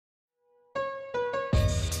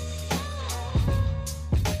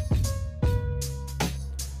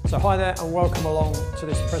So hi there and welcome along to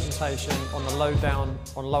this presentation on the lowdown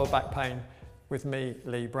on lower back pain with me,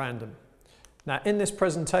 Lee Brandon. Now in this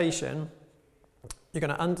presentation, you're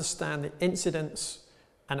going to understand the incidence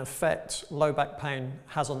and effect low back pain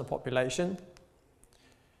has on the population.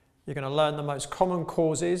 You're going to learn the most common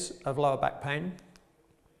causes of lower back pain.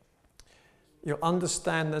 You'll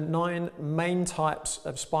understand the 9 main types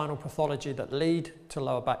of spinal pathology that lead to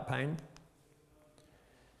lower back pain.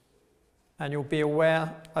 And you'll be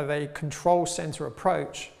aware of a control center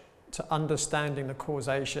approach to understanding the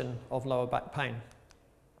causation of lower back pain.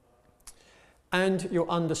 And you'll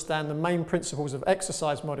understand the main principles of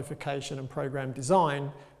exercise modification and program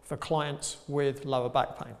design for clients with lower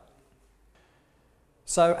back pain.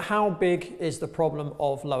 So how big is the problem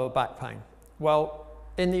of lower back pain? Well,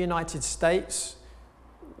 in the United States,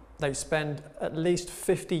 they spend at least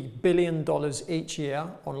 $50 billion each year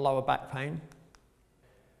on lower back pain.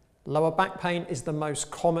 Lower back pain is the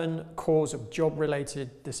most common cause of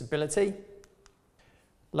job-related disability.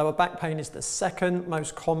 Lower back pain is the second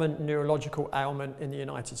most common neurological ailment in the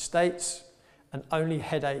United States, and only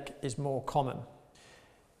headache is more common.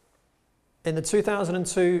 In the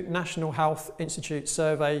 2002 National Health Institute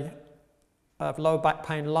survey of lower back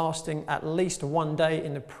pain lasting at least 1 day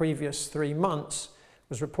in the previous 3 months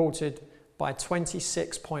was reported by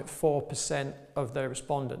 26.4% of their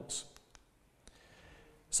respondents.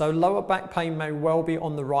 So lower back pain may well be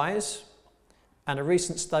on the rise, and a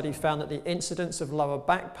recent study found that the incidence of lower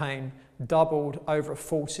back pain doubled over a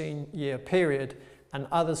 14-year period, and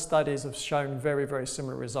other studies have shown very, very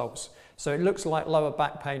similar results. So it looks like lower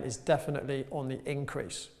back pain is definitely on the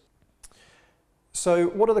increase. So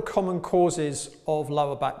what are the common causes of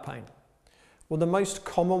lower back pain? Well, the most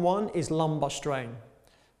common one is lumbar strain.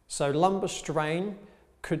 So lumbar strain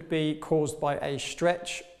could be caused by a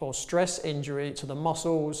stretch or stress injury to the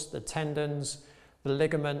muscles, the tendons, the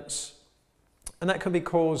ligaments, and that can be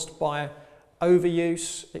caused by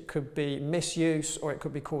overuse, it could be misuse, or it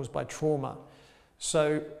could be caused by trauma.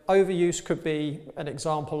 So overuse could be an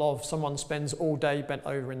example of someone spends all day bent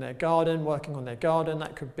over in their garden, working on their garden.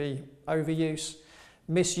 That could be overuse.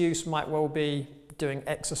 Misuse might well be doing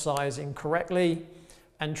exercise incorrectly,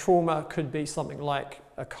 and trauma could be something like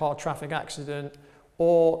a car traffic accident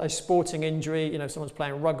or a sporting injury. You know, someone's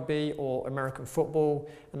playing rugby or American football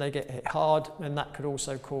and they get hit hard, and that could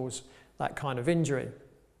also cause that kind of injury.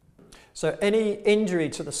 So any injury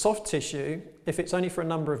to the soft tissue, if it's only for a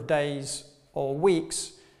number of days or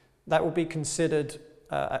weeks, that will be considered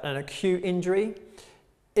an acute injury.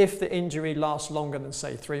 If the injury lasts longer than,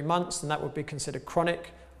 say, 3 months, then that would be considered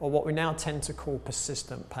chronic, or what we now tend to call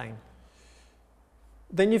persistent pain.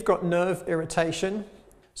 Then you've got nerve irritation.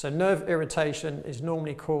 So nerve irritation is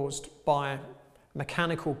normally caused by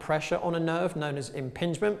mechanical pressure on a nerve known as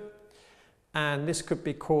impingement, and this could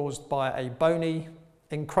be caused by a bony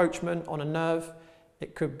encroachment on a nerve.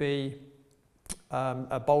 It could be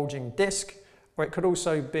a bulging disc, or it could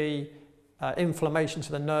also be inflammation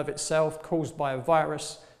to the nerve itself caused by a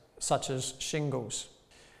virus such as shingles.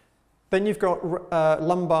 Then you've got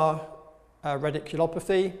lumbar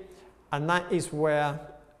radiculopathy, and that is where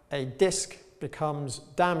a disc becomes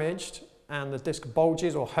damaged and the disc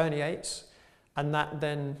bulges or herniates, and that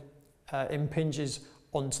then impinges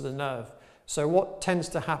onto the nerve. So what tends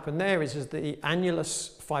to happen there is the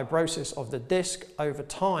annulus fibrosis of the disc over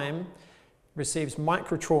time receives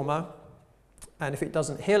microtrauma, and if it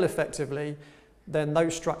doesn't heal effectively, then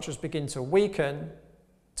those structures begin to weaken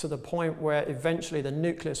to the point where eventually the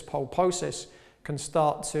nucleus pulposus can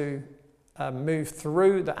start to move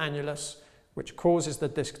through the annulus, which causes the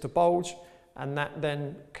disc to bulge, and that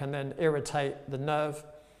then can irritate the nerve.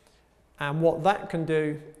 And what that can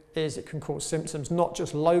do is it can cause symptoms not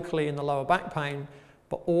just locally in the lower back pain,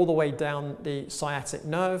 but all the way down the sciatic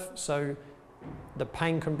nerve. So the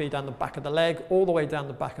pain can be down the back of the leg, all the way down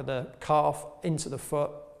the back of the calf, into the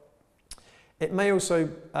foot. It may also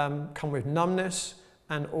come with numbness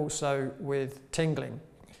and also with tingling.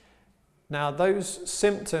 Now those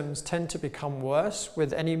symptoms tend to become worse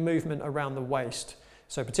with any movement around the waist.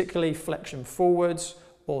 So particularly flexion forwards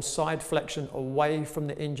or side flexion away from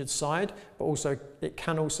the injured side, but also it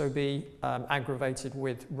can also be aggravated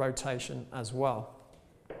with rotation as well.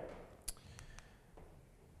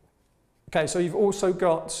 Okay, so you've also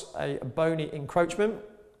got a bony encroachment,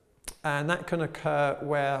 and that can occur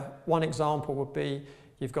where one example would be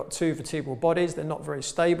you've got 2 vertebral bodies, they're not very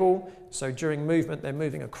stable, so during movement they're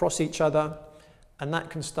moving across each other, and that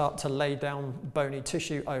can start to lay down bony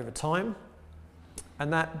tissue over time.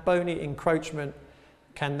 And that bony encroachment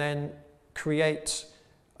can then create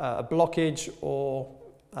a blockage or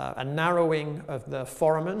a narrowing of the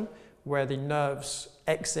foramen, where the nerves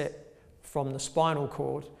exit from the spinal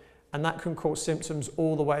cord, and that can cause symptoms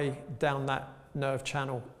all the way down that nerve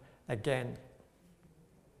channel again.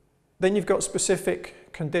 Then you've got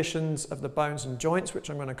specific conditions of the bones and joints, which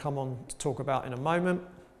I'm going to come on to talk about in a moment.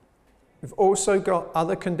 We've also got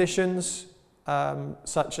other conditions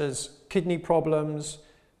such as kidney problems,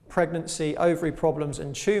 pregnancy, ovary problems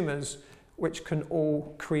and tumours, which can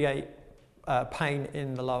all create pain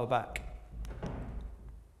in the lower back.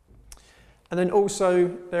 And then also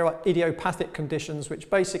there are idiopathic conditions, which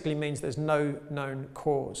basically means there's no known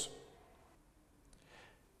cause.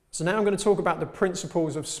 So now I'm going to talk about the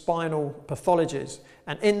principles of spinal pathologies.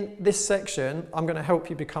 And in this section, I'm going to help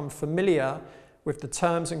you become familiar with the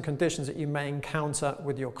terms and conditions that you may encounter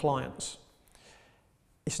with your clients.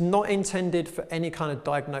 It's not intended for any kind of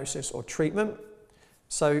diagnosis or treatment,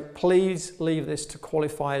 so please leave this to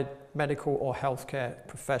qualified medical or healthcare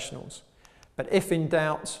professionals. But if in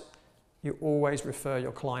doubt, you always refer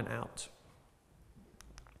your client out.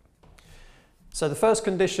 So the first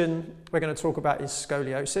condition we're going to talk about is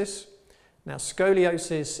scoliosis. Now,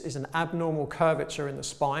 scoliosis is an abnormal curvature in the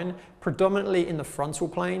spine, predominantly in the frontal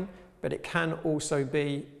plane, but it can also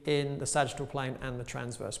be in the sagittal plane and the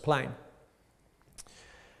transverse plane.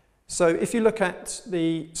 So if you look at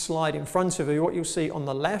the slide in front of you, what you'll see on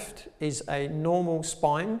the left is a normal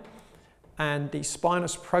spine, and the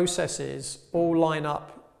spinous processes all line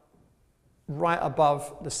up right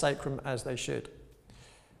above the sacrum as they should.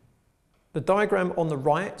 The diagram on the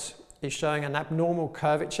right is showing an abnormal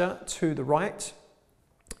curvature to the right,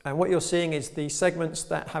 and what you're seeing is the segments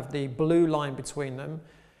that have the blue line between them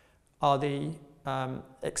are the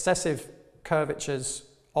excessive curvatures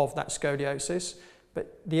of that scoliosis,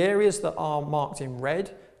 but the areas that are marked in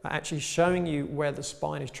red are actually showing you where the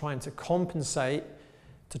spine is trying to compensate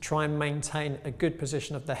to try and maintain a good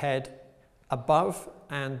position of the head above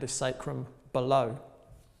and the sacrum below.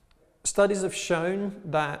 Studies have shown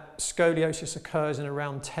that scoliosis occurs in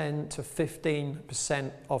around 10 to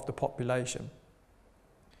 15% of the population.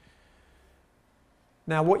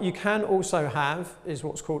 Now, what you can also have is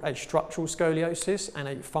what's called a structural scoliosis and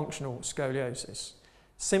a functional scoliosis.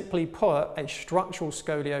 Simply put, a structural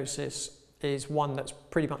scoliosis is one that's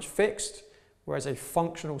pretty much fixed, whereas a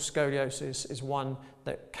functional scoliosis is one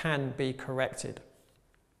that can be corrected.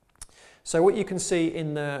 So what you can see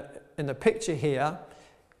in the picture here,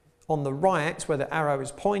 on the right, where the arrow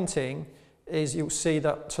is pointing, is you'll see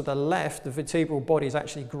that to the left, the vertebral body is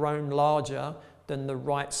actually grown larger than the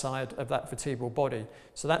right side of that vertebral body.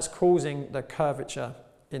 So that's causing the curvature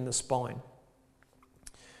in the spine.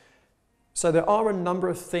 So there are a number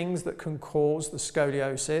of things that can cause the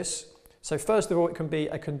scoliosis. So first of all, it can be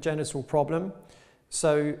a congenital problem.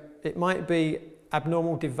 So it might be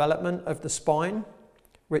abnormal development of the spine,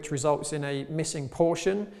 which results in a missing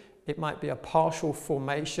portion. It might be a partial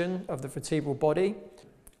formation of the vertebral body,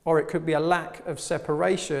 or it could be a lack of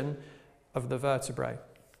separation of the vertebrae.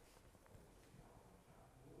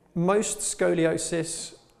 Most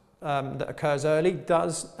scoliosis that occurs early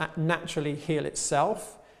does naturally heal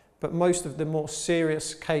itself, but most of the more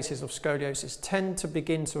serious cases of scoliosis tend to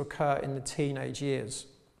begin to occur in the teenage years.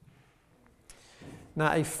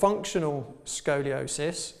 Now, a functional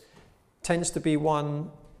scoliosis tends to be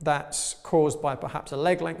one that's caused by perhaps a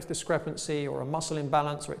leg length discrepancy or a muscle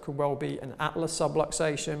imbalance, or it could well be an atlas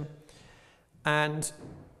subluxation. And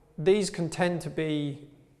these can tend to be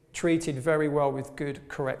treated very well with good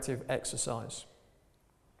corrective exercise.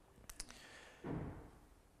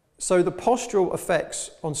 So the postural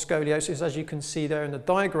effects on scoliosis, as you can see there in the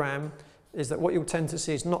diagram, is that what you'll tend to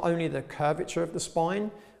see is not only the curvature of the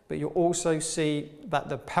spine, but you'll also see that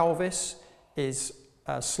the pelvis is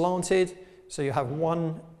slanted. So you have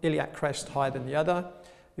one iliac crest higher than the other.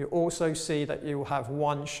 You also see that you will have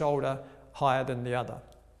one shoulder higher than the other.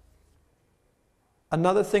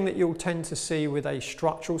 Another thing that you'll tend to see with a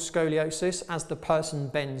structural scoliosis, as the person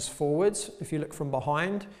bends forwards, if you look from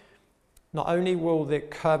behind, not only will the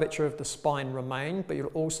curvature of the spine remain, but you'll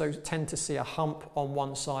also tend to see a hump on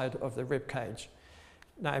one side of the rib cage.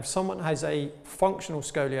 Now, if someone has a functional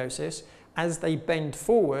scoliosis, as they bend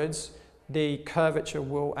forwards, the curvature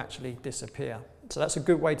will actually disappear. So that's a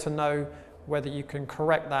good way to know whether you can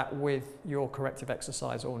correct that with your corrective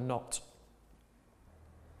exercise or not.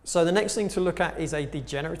 So the next thing to look at is a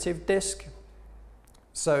degenerative disc.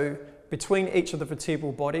 So between each of the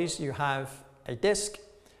vertebral bodies, you have a disc,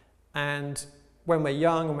 and when we're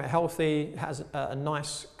young and we're healthy, it has a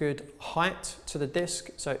nice good height to the disc,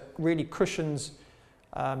 so it really cushions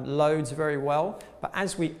loads very well. But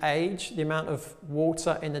as we age, the amount of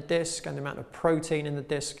water in the disc and the amount of protein in the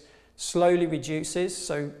disc slowly reduces.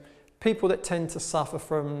 So people that tend to suffer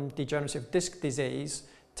from degenerative disc disease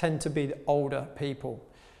tend to be the older people.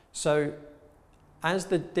 So as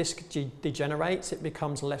the disc degenerates, it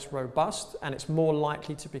becomes less robust and it's more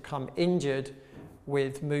likely to become injured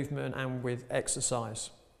with movement and with exercise.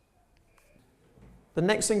 The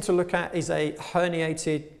next thing to look at is a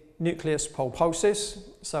herniated nucleus pulposus.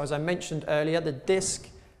 So as I mentioned earlier, the disc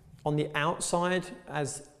on the outside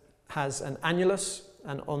has an annulus,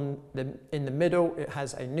 and in the middle it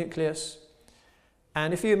has a nucleus.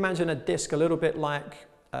 And if you imagine a disc a little bit like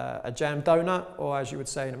a jam donut, or as you would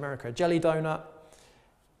say in America, a jelly donut,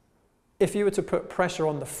 if you were to put pressure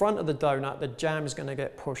on the front of the donut, the jam is going to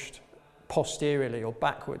get pushed posteriorly or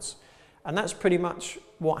backwards. And that's pretty much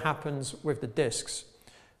what happens with the discs.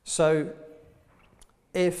 So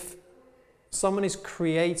if someone is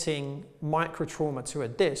creating microtrauma to a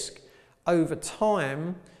disc, over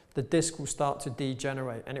time, the disc will start to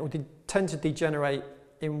degenerate, and it will tend to degenerate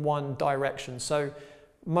in one direction. So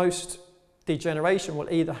most degeneration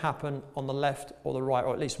will either happen on the left or the right,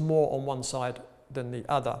 or at least more on one side than the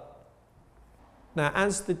other. Now,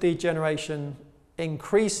 as the degeneration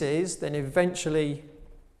increases, then eventually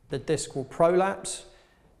the disc will prolapse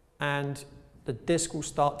and the disc will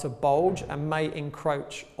start to bulge and may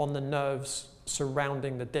encroach on the nerves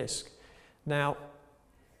surrounding the disc. Now,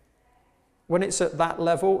 when it's at that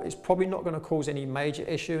level, it's probably not going to cause any major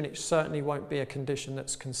issue, and it certainly won't be a condition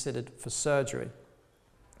that's considered for surgery.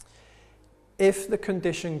 If the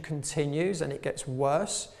condition continues and it gets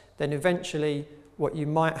worse, then eventually what you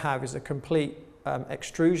might have is a complete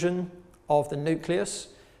extrusion of the nucleus,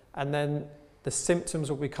 and then the symptoms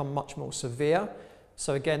will become much more severe.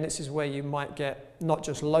 So again, this is where you might get not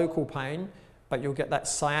just local pain, but you'll get that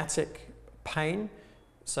sciatic pain.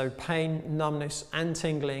 So pain, numbness and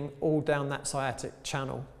tingling all down that sciatic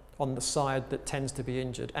channel on the side that tends to be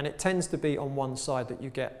injured. And it tends to be on one side that you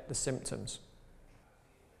get the symptoms.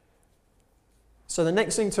 So the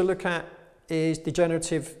next thing to look at is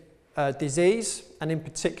degenerative disease, and in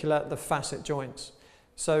particular the facet joints.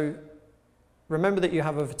 So remember that you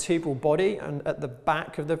have a vertebral body, and at the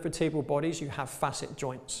back of the vertebral bodies you have facet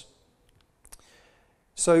joints.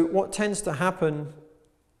 So what tends to happen,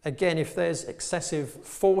 again, if there's excessive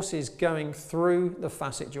forces going through the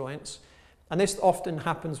facet joints, and this often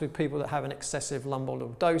happens with people that have an excessive lumbar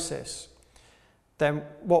lordosis, then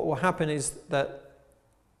what will happen is that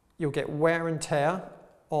you'll get wear and tear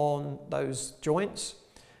on those joints,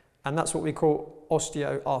 and that's what we call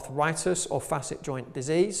osteoarthritis or facet joint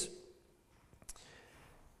disease.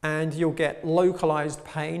 And you'll get localized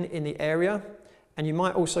pain in the area, and you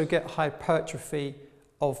might also get hypertrophy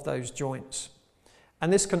of those joints.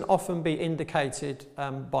 And this can often be indicated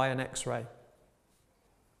by an X-ray.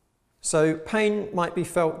 So pain might be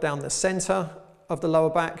felt down the center of the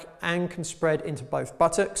lower back and can spread into both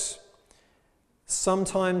buttocks.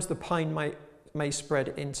 Sometimes the pain may spread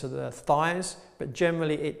into the thighs, but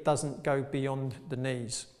generally it doesn't go beyond the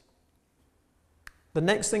knees. The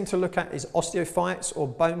next thing to look at is osteophytes or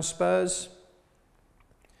bone spurs.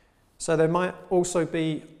 So there might also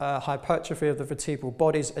be hypertrophy of the vertebral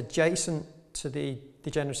bodies adjacent to the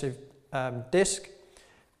degenerative disc,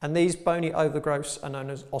 and these bony overgrowths are known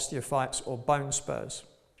as osteophytes or bone spurs.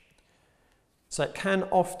 So it can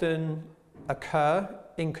often occur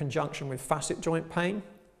in conjunction with facet joint pain,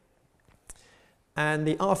 and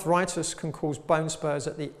the arthritis can cause bone spurs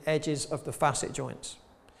at the edges of the facet joints.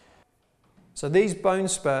 So these bone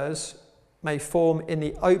spurs may form in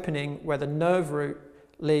the opening where the nerve root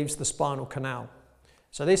leaves the spinal canal.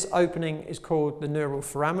 So this opening is called the neural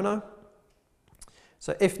foramina.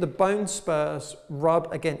 So if the bone spurs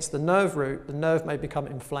rub against the nerve root, the nerve may become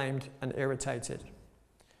inflamed and irritated.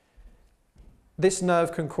 This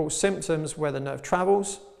nerve can cause symptoms where the nerve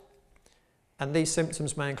travels, and these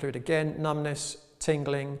symptoms may include, again, numbness,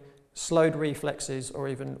 tingling, slowed reflexes, or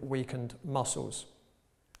even weakened muscles.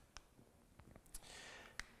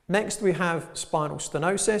 Next, we have spinal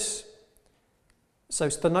stenosis. So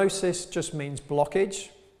stenosis just means blockage.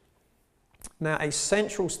 Now, a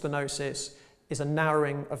central stenosis is a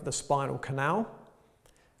narrowing of the spinal canal,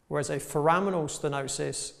 whereas a foraminal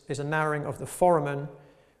stenosis is a narrowing of the foramen,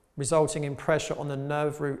 resulting in pressure on the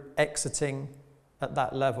nerve root exiting at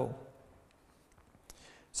that level.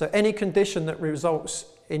 So any condition that results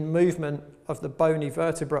in movement of the bony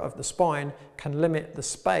vertebra of the spine can limit the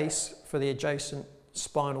space for the adjacent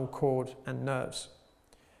spinal cord and nerves.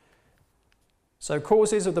 So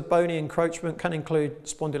causes of the bony encroachment can include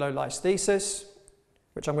spondylolisthesis,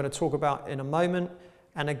 which I'm going to talk about in a moment,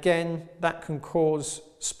 and again that can cause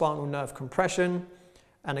spinal nerve compression,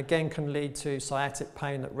 and again can lead to sciatic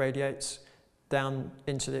pain that radiates down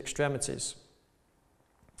into the extremities.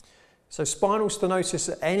 So spinal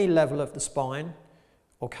stenosis at any level of the spine,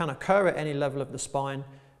 or can occur at any level of the spine,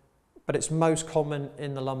 but it's most common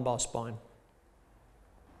in the lumbar spine.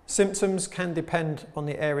 Symptoms can depend on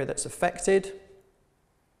the area that's affected.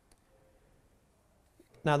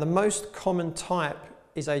 Now, the most common type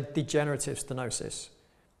is a degenerative stenosis,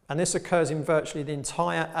 and this occurs in virtually the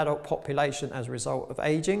entire adult population as a result of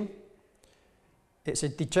aging. It's a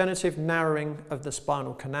degenerative narrowing of the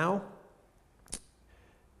spinal canal,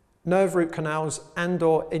 nerve root canals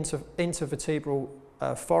and/or intervertebral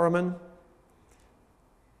foramen,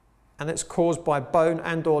 and it's caused by bone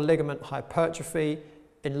and/or ligament hypertrophy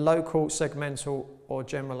in local, segmental or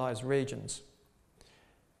generalized regions.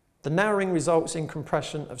 The narrowing results in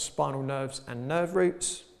compression of spinal nerves and nerve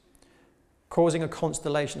roots, causing a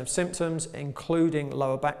constellation of symptoms including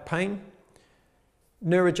lower back pain,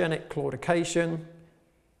 neurogenic claudication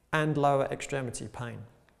and lower extremity pain.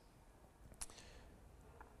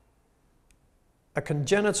 A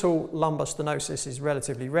congenital lumbar stenosis is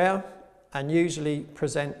relatively rare and usually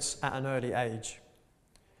presents at an early age,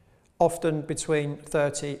 often between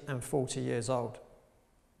 30 and 40 years old.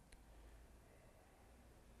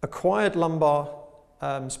 Acquired lumbar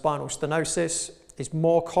spinal stenosis is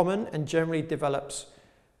more common and generally develops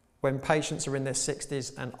when patients are in their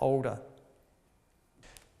 60s and older.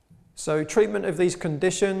 So treatment of these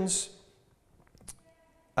conditions,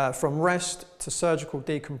 from rest to surgical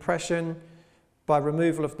decompression, by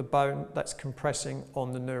removal of the bone that's compressing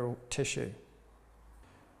on the neural tissue.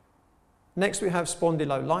 Next we have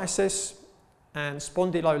spondylolysis, and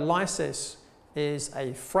spondylolysis is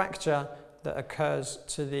a fracture that occurs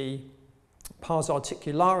to the pars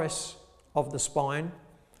articularis of the spine.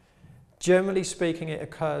 Generally speaking, it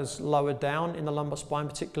occurs lower down in the lumbar spine,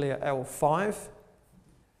 particularly at L5.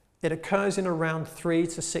 It occurs in around 3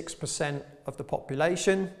 to 6% of the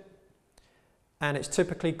population, and it's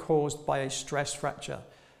typically caused by a stress fracture.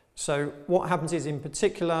 So what happens is, in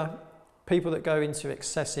particular, people that go into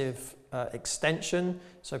excessive extension,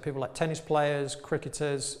 so people like tennis players,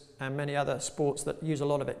 cricketers, and many other sports that use a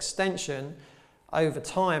lot of extension, over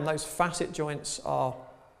time those facet joints are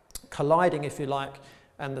colliding, if you like,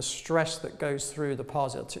 and the stress that goes through the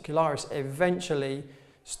pars articularis eventually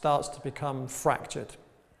starts to become fractured.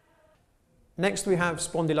 Next we have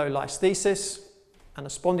spondylolisthesis, and a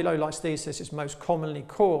spondylolisthesis is most commonly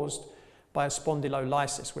caused by a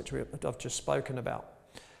spondylolysis, which I've just spoken about.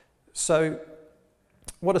 So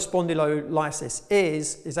what a spondylolysis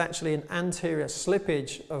is actually an anterior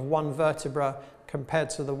slippage of one vertebra compared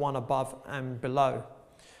to the one above and below.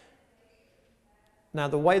 Now,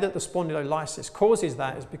 the way that the spondylolysis causes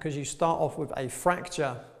that is because you start off with a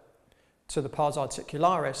fracture to the pars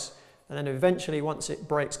articularis, and then eventually, once it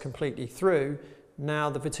breaks completely through, now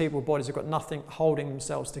the vertebral bodies have got nothing holding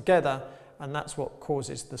themselves together, and that's what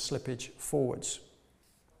causes the slippage forwards.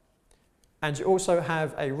 And you also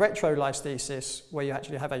have a retrolisthesis, where you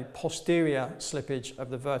actually have a posterior slippage of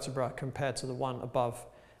the vertebra compared to the one above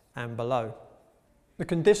and below. The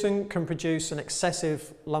condition can produce an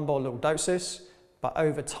excessive lumbar lordosis, but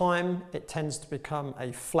over time it tends to become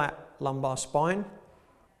a flat lumbar spine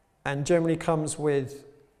and generally comes with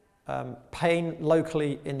pain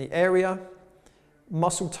locally in the area,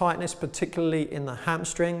 muscle tightness, particularly in the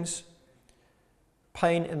hamstrings,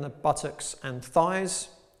 pain in the buttocks and thighs,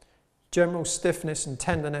 general stiffness and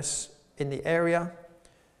tenderness in the area,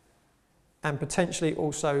 and potentially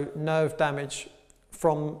also nerve damage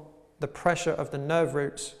from the pressure of the nerve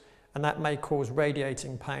roots, and that may cause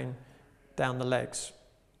radiating pain down the legs.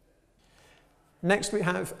 Next we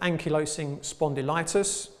have ankylosing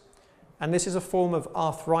spondylitis, and this is a form of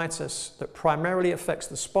arthritis that primarily affects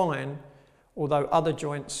the spine, although other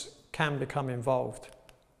joints can become involved.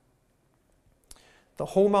 The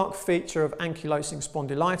hallmark feature of ankylosing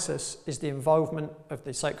spondylitis is the involvement of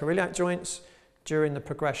the sacroiliac joints during the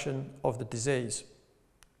progression of the disease.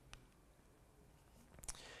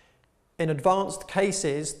 In advanced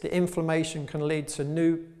cases, the inflammation can lead to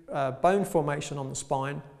new bone formation on the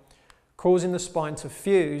spine, causing the spine to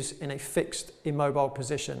fuse in a fixed, immobile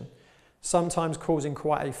position, sometimes causing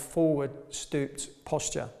quite a forward stooped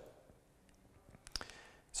posture.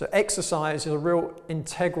 So exercise is a real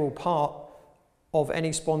integral part of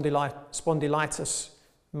any spondylitis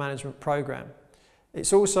management program.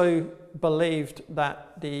 It's also believed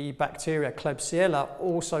that the bacteria Klebsiella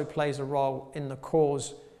also plays a role in the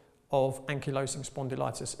cause of ankylosing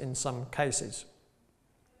spondylitis in some cases.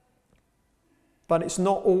 But it's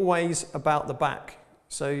not always about the back.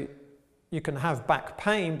 So you can have back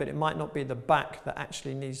pain, but it might not be the back that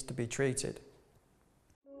actually needs to be treated.